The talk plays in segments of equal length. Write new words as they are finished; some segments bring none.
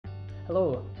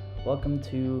Hello, welcome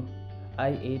to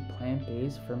I Ate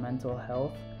Plant-Based for Mental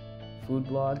Health Food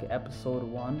Blog Episode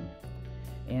 1.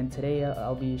 And today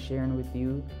I'll be sharing with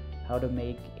you how to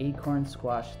make acorn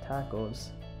squash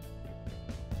tacos.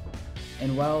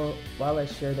 And while I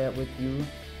share that with you,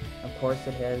 of course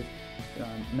it has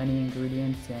many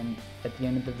ingredients, and at the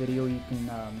end of the video you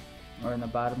can, or in the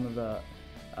bottom of the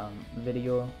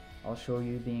video, I'll show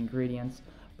you the ingredients.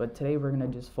 But today we're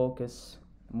going to just focus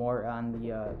more on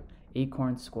the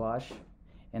acorn squash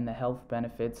and the health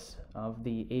benefits of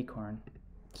the acorn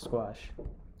squash.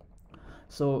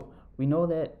 So we know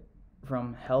that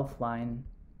from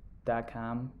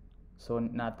healthline.com, so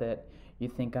not that you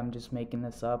think I'm just making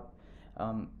this up,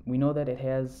 we know that it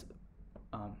has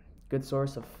good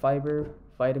source of fiber,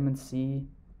 vitamin C,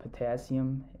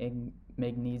 potassium, and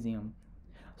magnesium.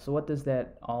 So what does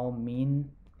that all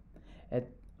mean?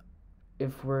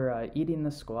 If we're eating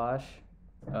the squash,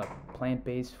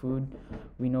 plant-based food,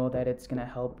 we know that it's going to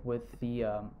help with the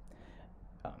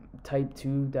type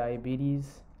 2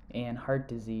 diabetes and heart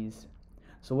disease.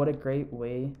 So what a great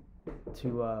way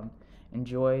to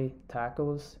enjoy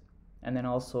tacos, and then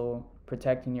also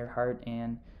protecting your heart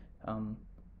and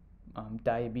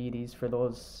diabetes for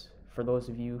those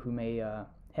of you who may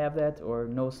have that or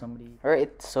know somebody.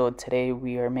 Alright, so today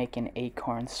we are making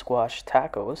acorn squash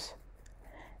tacos,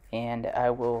 and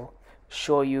I will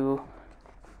show you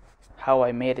how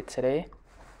I made it today.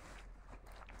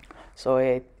 So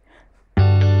I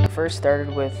first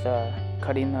started with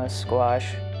cutting the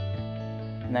squash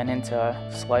and then into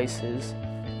slices,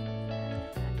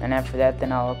 and after that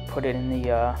then I'll put it in the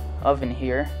oven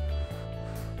here.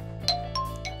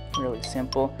 Really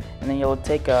simple. And then you'll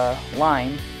take a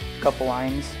lime, a couple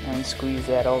limes, and squeeze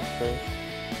that out for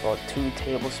about 2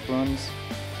 tablespoons,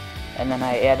 and then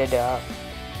I added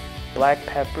black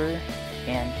pepper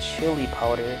and chili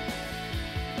powder.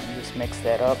 Just mix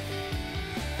that up,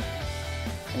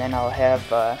 and then I'll have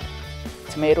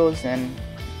tomatoes and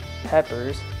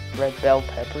peppers, red bell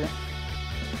pepper.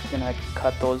 I'm gonna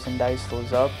cut those and dice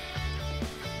those up.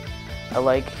 I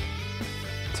like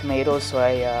tomatoes, so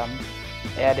I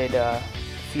added a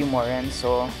few more in,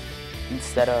 so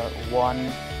instead of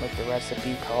 1 like the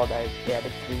recipe called, I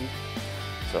added 3.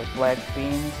 So black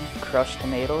beans, crushed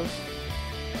tomatoes,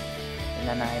 and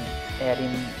then I'm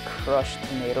adding crushed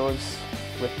tomatoes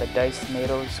with the diced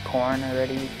tomatoes, corn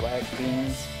already, black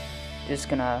beans. Just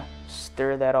gonna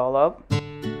stir that all up. And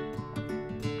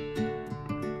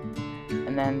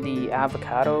then the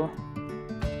avocado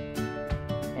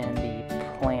and the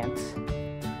plant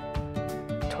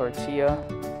tortilla.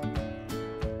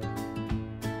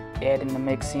 Add in the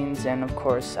mixings, and of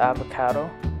course avocado.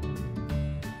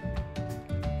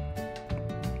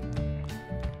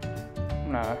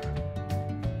 I'm gonna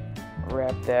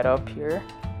wrap that up here.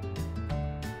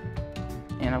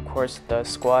 And of course the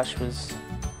squash was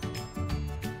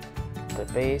the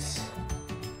base,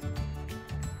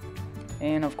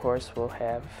 and of course we'll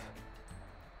have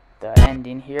the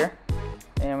ending here,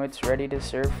 and it's ready to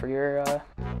serve for your